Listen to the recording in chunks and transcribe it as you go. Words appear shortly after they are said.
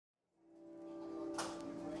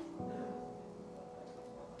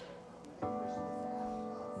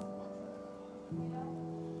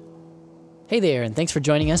Hey there, and thanks for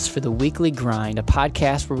joining us for The Weekly Grind, a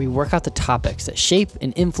podcast where we work out the topics that shape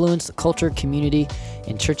and influence the culture, community,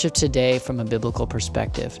 and church of today from a biblical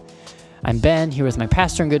perspective. I'm Ben, here with my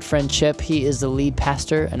pastor and good friend Chip. He is the lead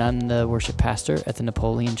pastor, and I'm the worship pastor at the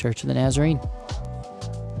Napoleon Church of the Nazarene.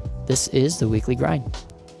 This is The Weekly Grind.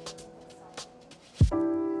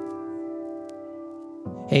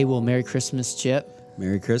 Hey, well, Merry Christmas, Chip.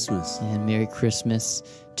 Merry Christmas. And Merry Christmas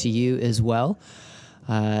to you as well.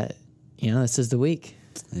 This is the week.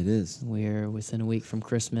 It is. We're within a week from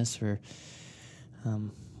Christmas. We're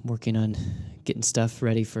working on getting stuff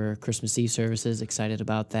ready for Christmas Eve services. Excited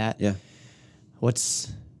about that. Yeah.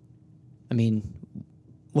 What's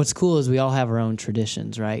cool is we all have our own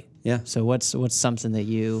traditions, right? Yeah. So what's something that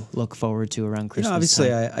you look forward to around Christmas? Obviously,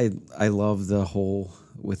 time? I love the whole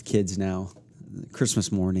with kids now,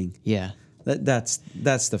 Christmas morning. Yeah. That's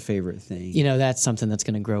the favorite thing. That's something that's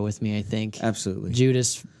going to grow with me, I think. Absolutely.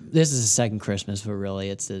 Judas, this is his second Christmas, but really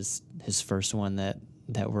it's his first one that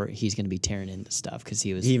he's going to be tearing into stuff because he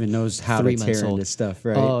even knows how to 3 months tear old. into stuff,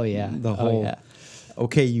 right? Oh, yeah. The whole, yeah.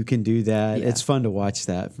 Okay, you can do that. Yeah. It's fun to watch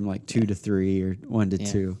that from like 2 to 3 or 1 to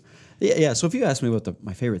 2. Yeah. So if you ask me what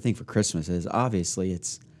my favorite thing for Christmas is, obviously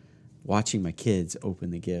it's watching my kids open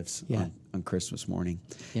the gifts on Christmas morning.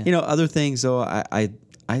 Yeah. Other things though, I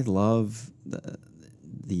love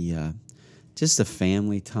the just the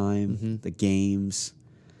family time, the games,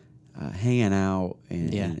 hanging out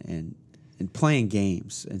and playing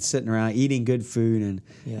games and sitting around eating good food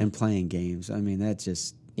and playing games. I mean,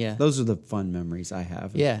 those are the fun memories I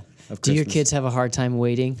have. Of Do your kids have a hard time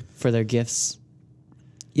waiting for their gifts?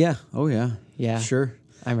 Yeah. Oh yeah. Yeah. Sure.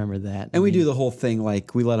 I remember that. And we do the whole thing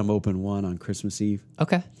like we let them open one on Christmas Eve.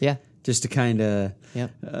 Okay. Yeah. Just to kind of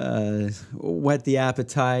whet the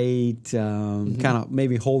appetite, kind of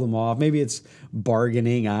maybe hold them off. Maybe it's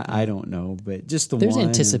bargaining. I don't know, but just There's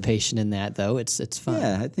anticipation in that, though. It's fun.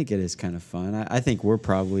 Yeah, I think it is kind of fun. I think we're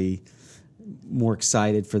probably more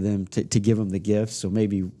excited for them to give them the gifts. So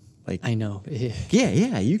maybe I know.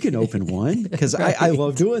 Yeah, you can open one because I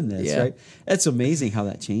love doing this. Right? It's amazing how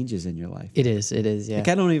that changes in your life. It is. Yeah. Like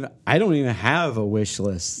I don't even have a wish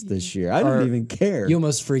list this year. I don't even care. You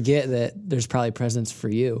almost forget that there's probably presents for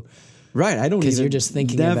you. Right. I don't even. Because you're just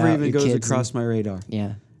thinking never about even your goes kids across my radar.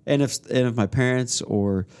 Yeah. And if my parents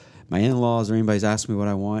or my in-laws or anybody's asking me what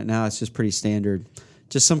I want, now it's just pretty standard.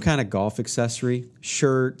 Just some kind of golf accessory,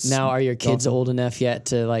 shirts. Now, are your kids old enough yet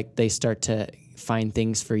to they start to find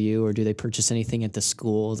things for you, or do they purchase anything at the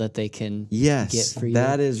school that they can get for you?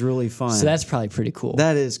 That is really fun. So that's probably pretty cool.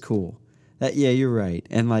 That is cool. You're right.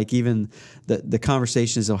 And like even the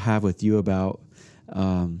conversations they'll have with you about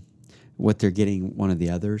what they're getting one of the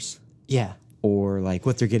others. Yeah. Or like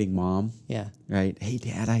what they're getting mom. Yeah. Right. Hey,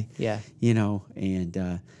 Dad,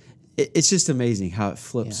 and it's just amazing how it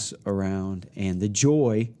flips around, and the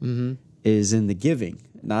joy is in the giving,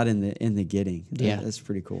 not in the getting. That's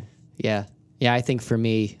pretty cool. Yeah. Yeah, I think for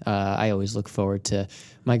me, I always look forward to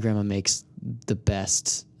my grandma makes the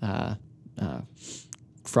best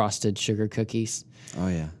frosted sugar cookies. Oh,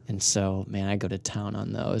 yeah. And so, man, I go to town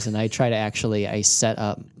on those. And I try to I set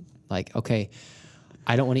up okay,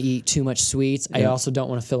 I don't want to eat too much sweets. Yep. I also don't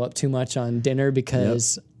want to fill up too much on dinner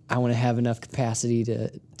because I want to have enough capacity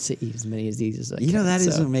to eat as many of these as I can. That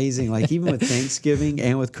is amazing. Like even with Thanksgiving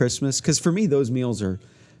and with Christmas, because for me, those meals are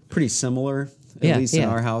pretty similar, at least in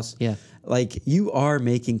our house. Yeah. Like you are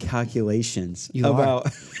making calculations about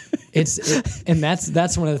and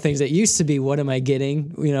that's one of the things that used to be, what am I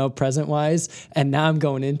getting, present wise, and now I'm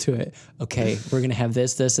going into it. Okay, we're gonna have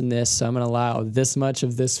this, and this, so I'm gonna allow this much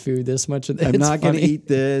of this food, this much of this. I'm not gonna eat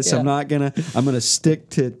this. Yeah. I'm gonna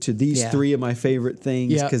stick to these 3 of my favorite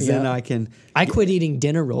things because then I can. I quit eating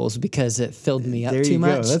dinner rolls because it filled me up too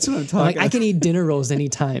much. That's what I'm talking about. I can eat dinner rolls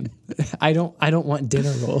anytime. I don't want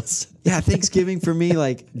dinner rolls. Yeah, Thanksgiving for me,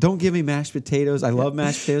 don't give me mashed potatoes. I love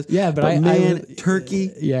mashed potatoes. Yeah, but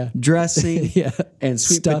turkey, dressing, and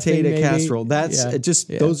sweet Stuffing potato maybe. casserole. That's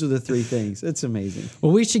those are the 3 things. It's amazing.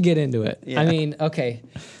 Well, we should get into it. Yeah. I mean, okay.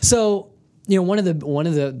 So, one of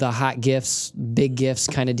the hot gifts, big gifts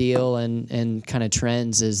kind of deal and kind of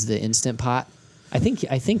trends is the Instant Pot. I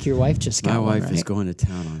think your wife just got one, My wife right? is going to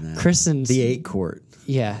town on that. Kristen's the 8-quart.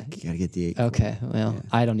 Yeah. You got to get the 8-quart. Okay. Well,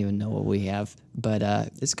 I don't even know what we have, but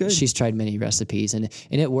it's good. She's tried many recipes and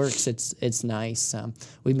it works. It's nice.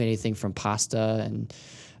 We've made anything from pasta and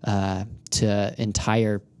to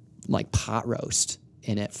entire pot roast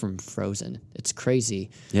in it from frozen. It's crazy.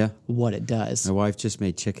 Yeah. What it does. My wife just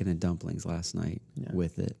made chicken and dumplings last night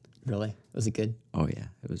with it. Really? Was it good? Oh yeah,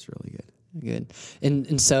 it was really good. Good.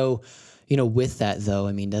 And so, with that though,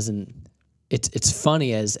 I mean, it's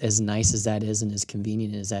funny as nice as that is and as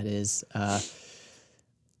convenient as that is.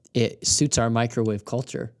 It suits our microwave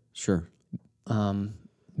culture. Sure.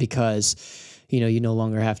 Because, you no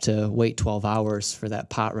longer have to wait 12 hours for that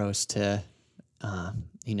pot roast to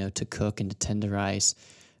cook and to tenderize.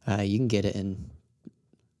 You can get it in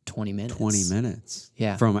 20 minutes. 20 minutes.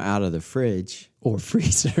 Yeah. From out of the fridge. Or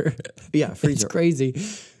freezer. Yeah, freezer. It's crazy.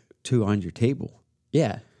 To on your table.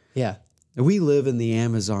 Yeah, yeah. We live in the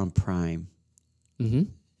Amazon Prime. Mm-hmm.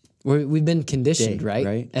 We've been conditioned,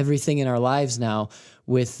 right? Everything in our lives now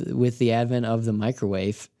with the advent of the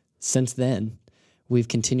microwave, since then, we've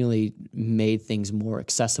continually made things more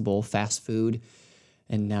accessible, fast food,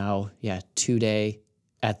 and now, 2-day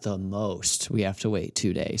at the most. We have to wait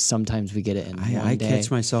 2 days. Sometimes we get it in 1 day. I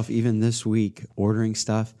catch myself even this week ordering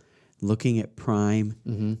stuff, looking at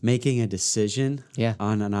Prime, making a decision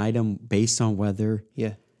on an item based on whether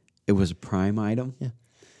it was a Prime item.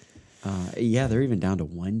 Yeah. They're even down to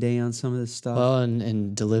 1 day on some of this stuff. Well,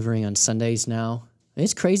 and delivering on Sundays now.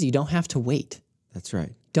 It's crazy. You don't have to wait. That's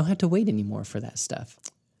right. Don't have to wait anymore for that stuff.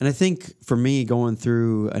 And I think for me, going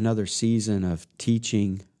through another season of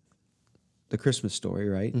teaching the Christmas story,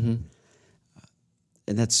 right? Mm-hmm.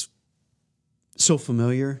 And that's so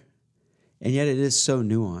familiar, and yet it is so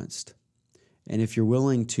nuanced. And if you're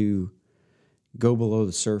willing to go below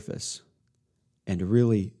the surface and to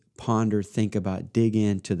really ponder, think about, dig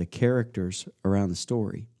into the characters around the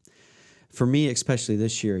story. For me, especially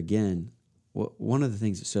this year again, one of the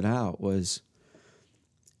things that stood out was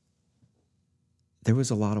there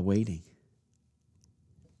was a lot of waiting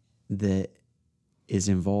that is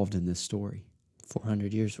involved in this story.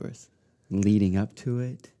 400 years worth. Leading up to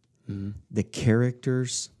it, the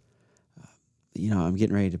characters, I'm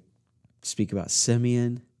getting ready to speak about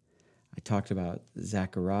Simeon. I talked about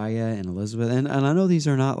Zechariah and Elizabeth, and I know these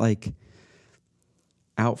are not like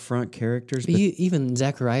out front characters. But even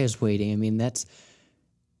Zechariah's waiting. I mean,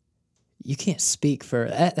 you can't speak for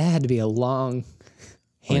that. That had to be a long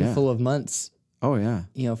handful of months. Oh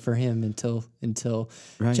yeah, for him until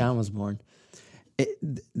John was born.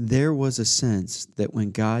 There was a sense that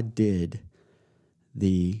when God did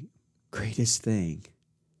the greatest thing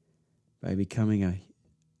by becoming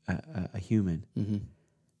a human,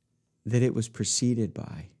 that it was preceded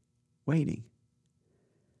by waiting.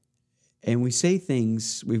 And we say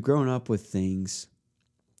things, we've grown up with things,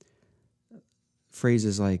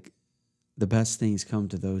 phrases like, the best things come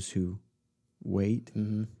to those who wait.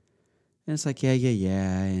 And it's like, yeah,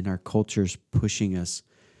 and our culture's pushing us.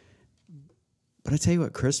 But I tell you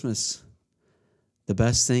what, Christmas, the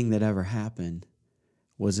best thing that ever happened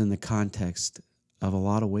was in the context of a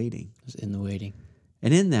lot of waiting. It was in the waiting.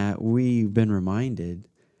 And in that, we've been reminded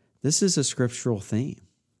this is a scriptural theme.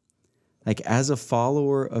 Like, as a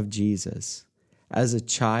follower of Jesus, as a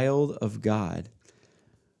child of God,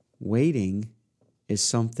 waiting is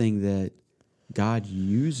something that God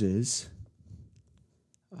uses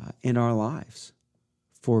in our lives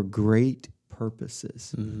for great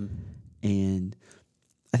purposes. And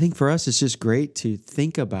I think for us, it's just great to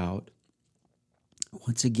think about,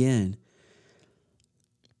 once again,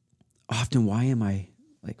 often why am I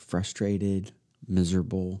like frustrated,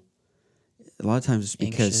 miserable? A lot of times it's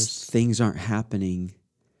because anxious. Things aren't happening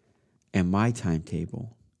in my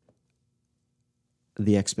timetable,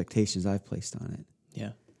 the expectations I've placed on it.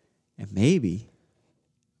 Yeah. And maybe,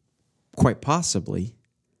 quite possibly,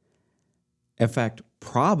 in fact,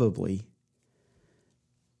 probably,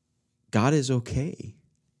 God is okay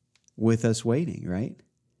with us waiting, right?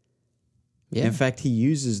 Yeah. In fact, he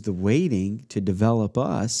uses the waiting to develop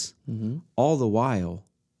us, all the while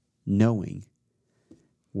knowing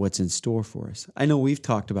what's in store for us. I know we've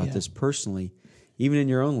talked about this personally, even in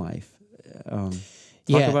your own life. Talk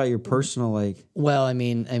about your personal, Well, I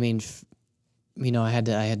mean, I had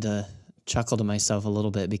to chuckle to myself a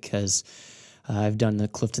little bit because I've done the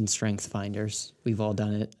Clifton Strength Finders. We've all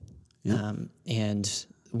done it, and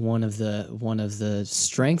one of the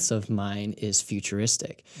strengths of mine is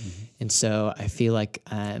futuristic, and so I feel like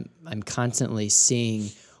I'm constantly seeing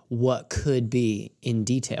what could be in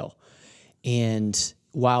detail, and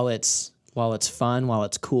while it's fun, while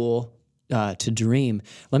it's cool to dream,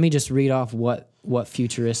 let me just read off what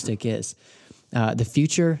futuristic is. The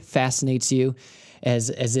future fascinates you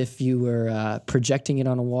as if you were projecting it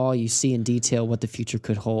on a wall. You see in detail what the future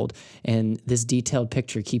could hold, and this detailed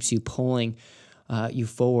picture keeps you pulling you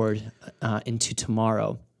forward into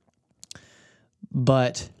tomorrow.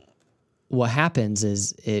 But what happens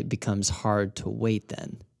is it becomes hard to wait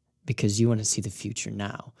then. because you want to see the future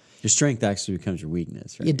now. Your strength actually becomes your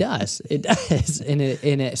weakness, right? It does. It does. And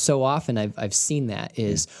it so often I've seen that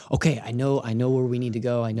is, okay, I know where we need to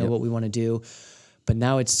go. I know what we want to do. But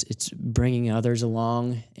now it's bringing others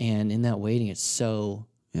along, and in that waiting, it's so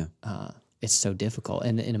difficult.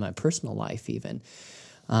 And in my personal life, even,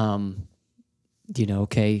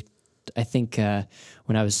 okay, I think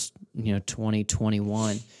when I was 20,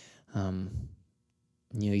 21,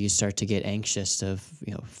 you start to get anxious of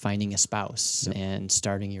finding a spouse and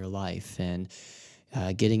starting your life and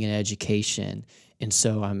getting an education, and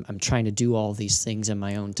so I'm trying to do all these things in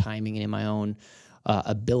my own timing and in my own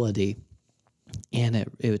ability. And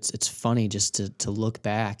it's funny just to look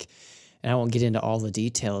back, and I won't get into all the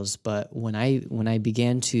details, but when I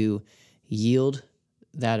began to yield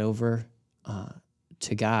that over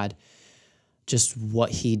to God, just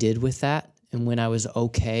what He did with that, and when I was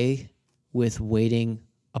okay with waiting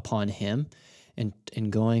upon Him and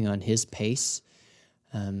going on His pace,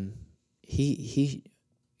 He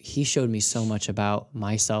showed me so much about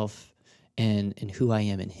myself and who I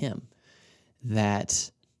am in Him,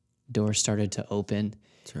 that doors started to open.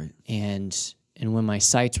 That's right. And when my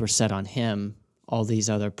sights were set on Him, all these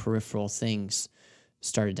other peripheral things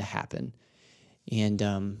started to happen. And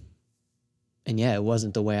it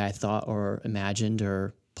wasn't the way I thought or imagined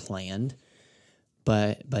or planned,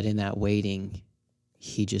 but in that waiting,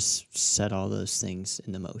 He just set all those things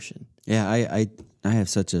into motion. Yeah, I have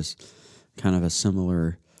such a kind of a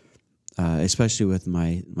similar, especially with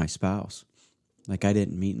my spouse. Like, I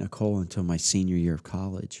didn't meet Nicole until my senior year of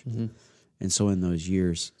college. Mm-hmm. And so in those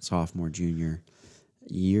years, sophomore, junior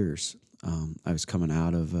years, I was coming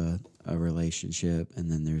out of a relationship,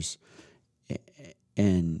 and then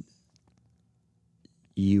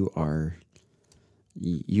you are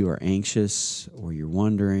anxious, or you're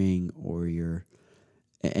wondering,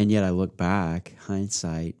 and yet I look back,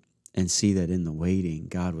 hindsight, and see that in the waiting,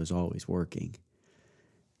 God was always working.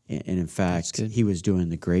 And in fact, He was doing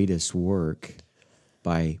the greatest work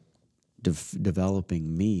by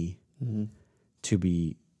developing me to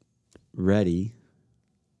be ready,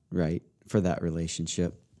 right, for that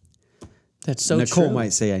relationship. That's so Nicole true.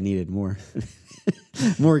 might say I needed more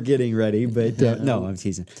getting ready, but no, I'm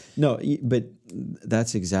teasing. No, but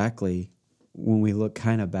that's exactly when we look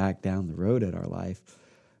kind of back down the road at our life,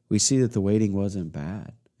 we see that the waiting wasn't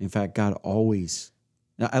bad. In fact, God always,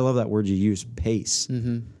 I love that word you use, pace.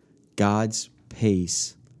 Mm-hmm. God's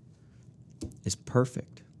pace is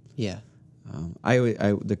perfect. Yeah.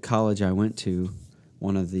 The college I went to,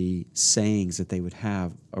 one of the sayings that they would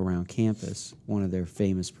have around campus, one of their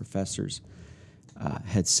famous professors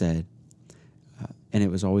had said, and it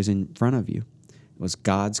was always in front of you, it was,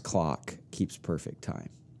 God's clock keeps perfect time.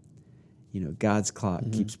 God's clock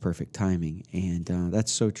keeps perfect timing, and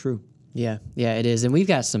that's so true. Yeah, it is. And we've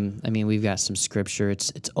got some scripture.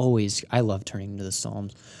 It's always, I love turning to the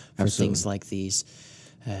Psalms for things like these.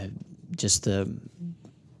 Just the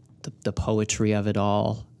poetry of it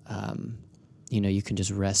all. You can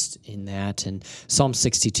just rest in that. And Psalm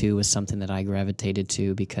 62 was something that I gravitated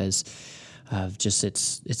to because of just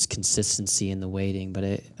its consistency in the waiting. But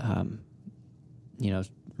it,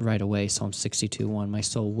 right away, Psalm 62:1, my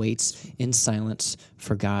soul waits in silence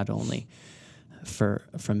for God only.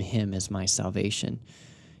 From Him is my salvation.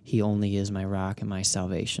 He only is my rock and my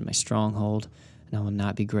salvation, my stronghold, and I will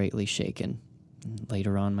not be greatly shaken. And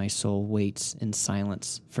later on, my soul waits in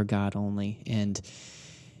silence for God only, and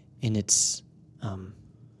it's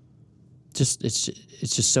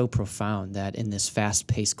just so profound that in this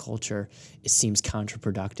fast-paced culture, it seems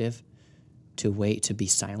counterproductive to wait, to be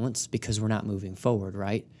silenced, because we're not moving forward,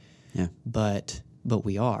 right? Yeah. But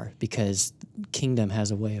we are, because kingdom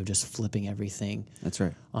has a way of just flipping everything. That's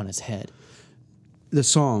right. On its head. The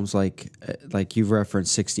Psalms, like you've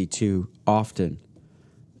referenced 62 often,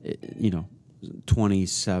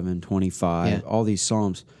 27, 25, all these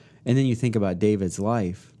Psalms. And then you think about David's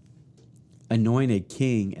life, anointed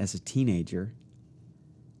king as a teenager,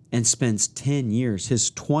 and spends 10 years,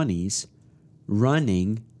 his 20s,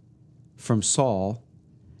 running from Saul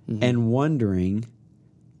and wondering,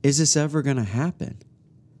 is this ever going to happen?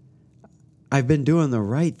 I've been doing the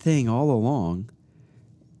right thing all along,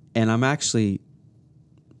 and I'm actually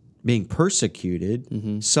being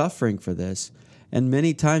persecuted, suffering for this. And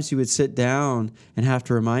many times he would sit down and have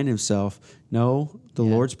to remind himself, no, the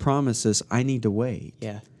Lord's promises, I need to wait.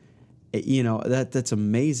 Yeah. That's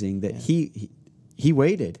amazing that he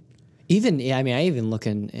waited. I even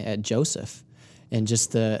looking at Joseph and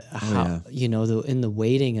just in the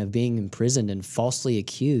waiting of being imprisoned and falsely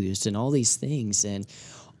accused and all these things. And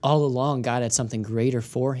all along, God had something greater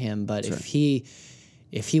for him. But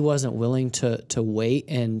if he wasn't willing to wait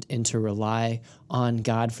and to rely on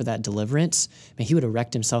God for that deliverance, man, he would have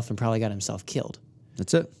wrecked himself and probably got himself killed.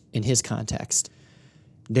 That's it. In his context.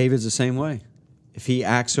 David's the same way. If he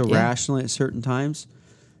acts so rationally at certain times,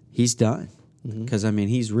 he's done. Because,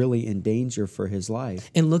 he's really in danger for his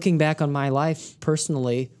life. And looking back on my life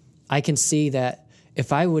personally, I can see that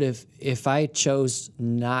if I chose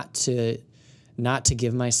not to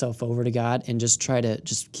give myself over to God and just try to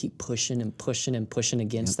just keep pushing and pushing and pushing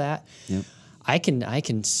against that, I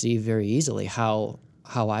can see very easily how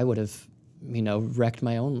I would have, wrecked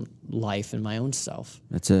my own life and my own self.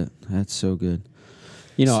 That's it. That's so good.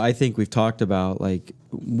 I think we've talked about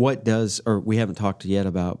we haven't talked yet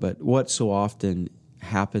about, but what so often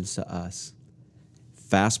happens to us.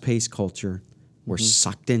 Fast-paced culture. We're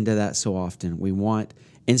sucked into that so often. We want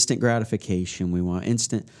instant gratification. We want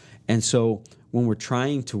instant. And so when we're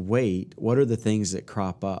trying to wait, what are the things that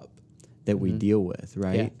crop up that we deal with,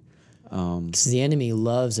 right? Because the enemy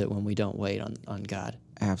loves it when we don't wait on God.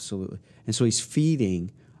 Absolutely. And so he's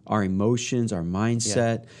feeding our emotions, our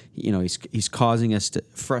mindset. He's causing us to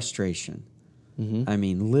frustration.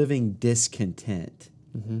 Living discontent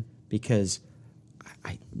because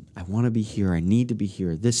I want to be here. I need to be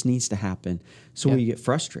here. This needs to happen. So we get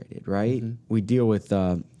frustrated, right? We deal with,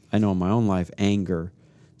 I know in my own life, anger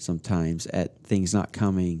sometimes at things not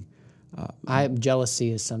coming.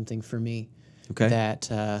 Jealousy is something for me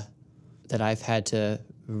that I've had to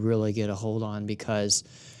really get a hold on because,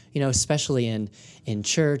 especially in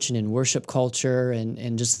church and in worship culture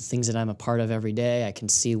and just the things that I'm a part of every day, I can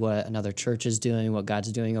see what another church is doing, what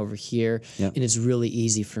God's doing over here, and it's really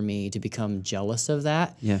easy for me to become jealous of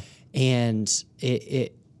that. Yeah. And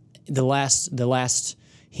the last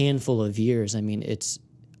handful of years,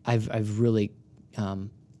 I've really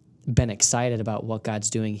been excited about what God's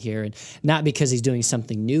doing here, and not because He's doing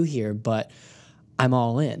something new here, but I'm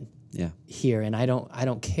all in here, and I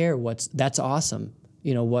don't care that's awesome.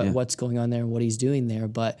 What's going on there and what He's doing there,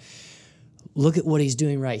 but look at what He's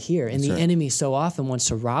doing right here. And the enemy so often wants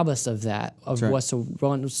to rob us of that, wants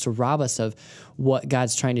to rob us of what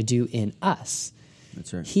God's trying to do in us.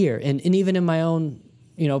 That's right. Here. And even in my own,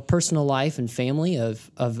 personal life and family of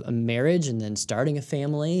a marriage and then starting a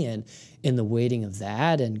family and in the waiting of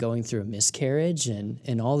that and going through a miscarriage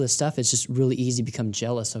and all this stuff, it's just really easy to become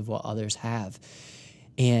jealous of what others have.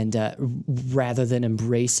 And rather than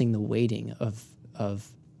embracing the waiting of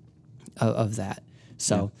that.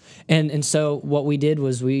 So, and so what we did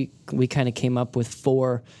was we kind of came up with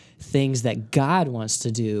 4 things that God wants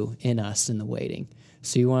to do in us in the waiting.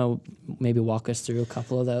 So you want to maybe walk us through a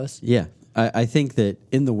couple of those? Yeah. I think that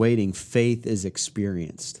in the waiting, faith is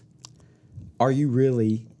experienced. Are you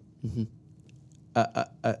really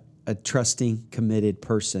a trusting, committed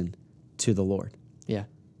person to the Lord? Yeah.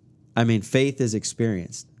 Faith is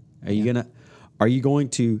experienced. Are you going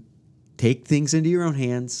to take things into your own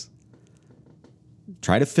hands,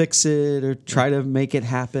 try to fix it or try to make it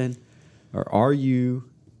happen? Or are you,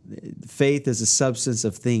 faith is a substance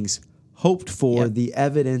of things hoped for, the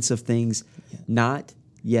evidence of things not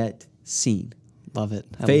yet seen. Love it.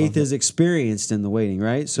 Faith is experienced in the waiting,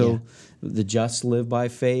 right? So the just live by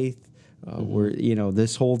faith.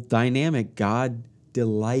 This whole dynamic, God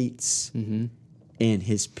delights in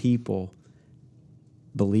His people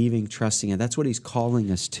believing, trusting, and that's what He's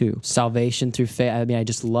calling us to. Salvation through faith. I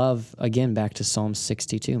just love, again, back to Psalm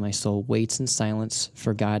 62, my soul waits in silence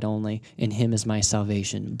for God only. In Him is my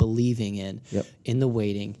salvation. Believing in the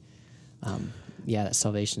waiting. That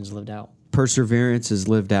salvation is lived out. Perseverance is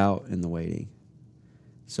lived out in the waiting.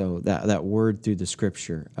 So that word through the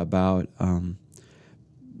Scripture about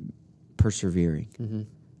persevering.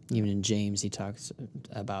 Even in James, he talks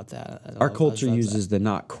about that. Our culture uses the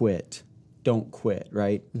not quit. Don't quit,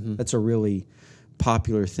 right? That's a really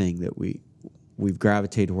popular thing that we've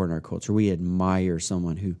gravitated toward in our culture. We admire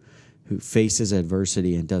someone who faces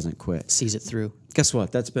adversity and doesn't quit. Sees it through. Guess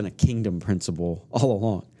what? That's been a kingdom principle all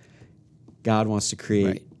along. God wants to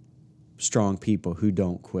create strong people who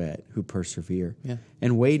don't quit, who persevere. Yeah.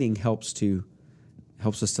 And waiting helps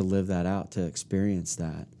us to live that out, to experience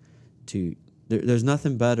that. There's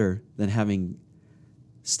nothing better than having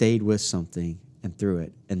stayed with something and through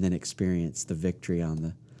it, and then experience the victory on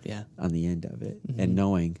the end of it, and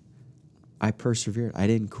knowing I persevered, I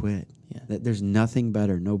didn't quit. Yeah. There's nothing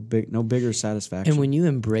better, no bigger satisfaction. And when you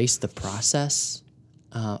embrace the process,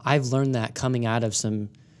 I've learned that coming out of some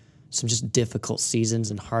just difficult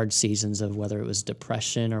seasons and hard seasons of whether it was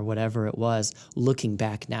depression or whatever it was. Looking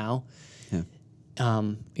back now,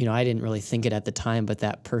 I didn't really think it at the time, but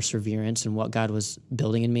that perseverance and what God was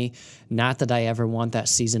building in me, not that I ever want that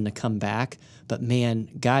season to come back, but man,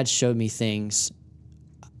 God showed me things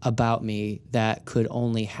about me that could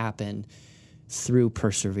only happen through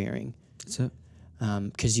persevering. That's it.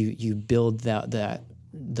 Because you build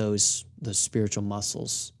those spiritual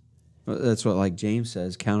muscles. That's what, like James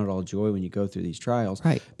says, count it all joy when you go through these trials,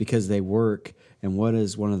 Right? Because they work. And what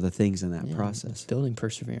is one of the things in that process? Building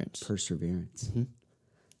perseverance. Perseverance.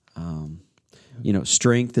 Mm-hmm.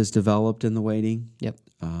 Strength is developed in the waiting. Yep.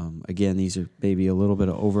 Again, these are maybe a little bit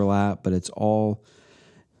of overlap, but it's all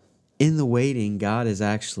in the waiting. God is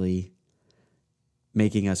actually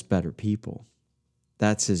making us better people.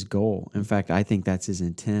 That's his goal. In fact, I think that's his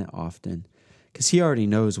intent often, because he already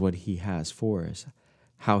knows what he has for us,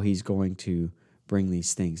 how he's going to bring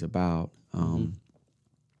these things about.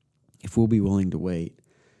 If we'll be willing to wait.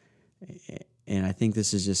 And I think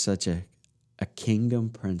this is just such a kingdom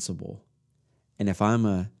principle. And if I'm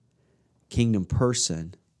a kingdom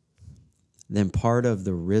person, then part of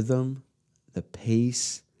the rhythm, the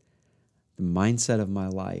pace, the mindset of my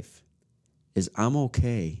life is I'm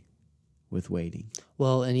okay with waiting.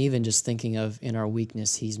 Well, and even just thinking of in our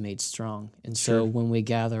weakness, he's made strong. And so when we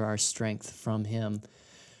gather our strength from him,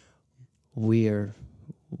 we are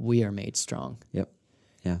made strong. Yep.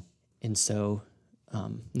 Yeah. And so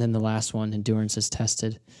then the last one, endurance is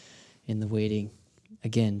tested in the waiting.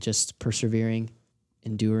 Again, just persevering,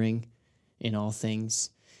 enduring in all things,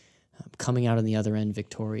 coming out on the other end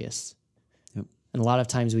victorious. Yep. And a lot of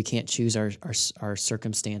times we can't choose our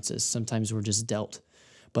circumstances. Sometimes we're just dealt,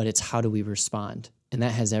 but it's how do we respond? And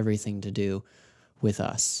that has everything to do with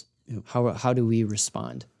us. Yep. How do we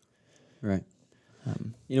respond? Right.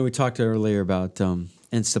 We talked earlier about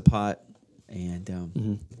Instapot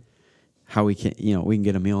and how we can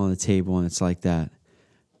get a meal on the table, and it's like that.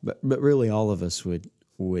 But really, all of us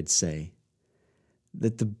would say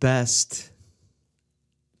that the best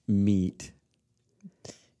meat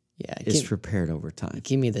is prepared over time.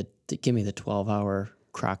 Give me the 12-hour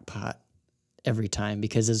crock pot every time,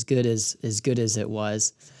 because as good as it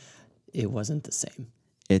wasn't the same.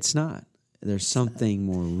 It's not. There's something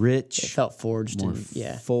more rich. It felt forged, more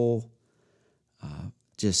and full.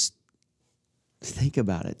 Just think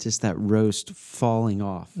about it. Just that roast falling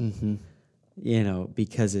off.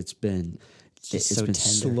 Because it's been so been tender.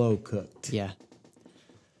 slow cooked. Yeah.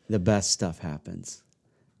 The best stuff happens.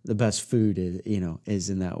 The best food is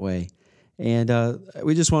in that way. And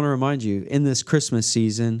we just want to remind you, in this Christmas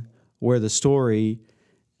season, where the story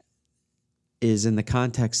is in the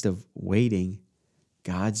context of waiting,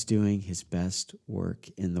 God's doing his best work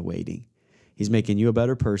in the waiting. He's making you a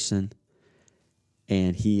better person,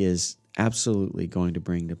 and he is absolutely going to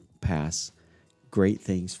bring to pass great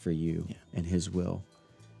things for you and his will.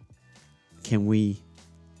 Can we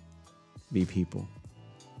be people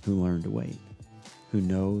who learn to wait, who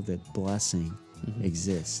know that blessing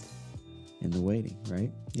exists in the waiting, right?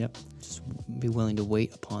 Yep. Just be willing to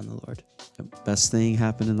wait upon the Lord. The best thing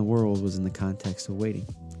happened in the world was in the context of waiting.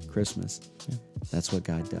 Christmas. Yeah. That's what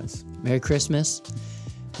God does. Merry Christmas.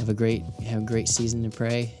 Have a great season to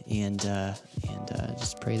pray, and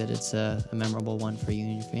just pray that it's a memorable one for you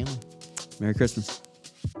and your family. Merry Christmas.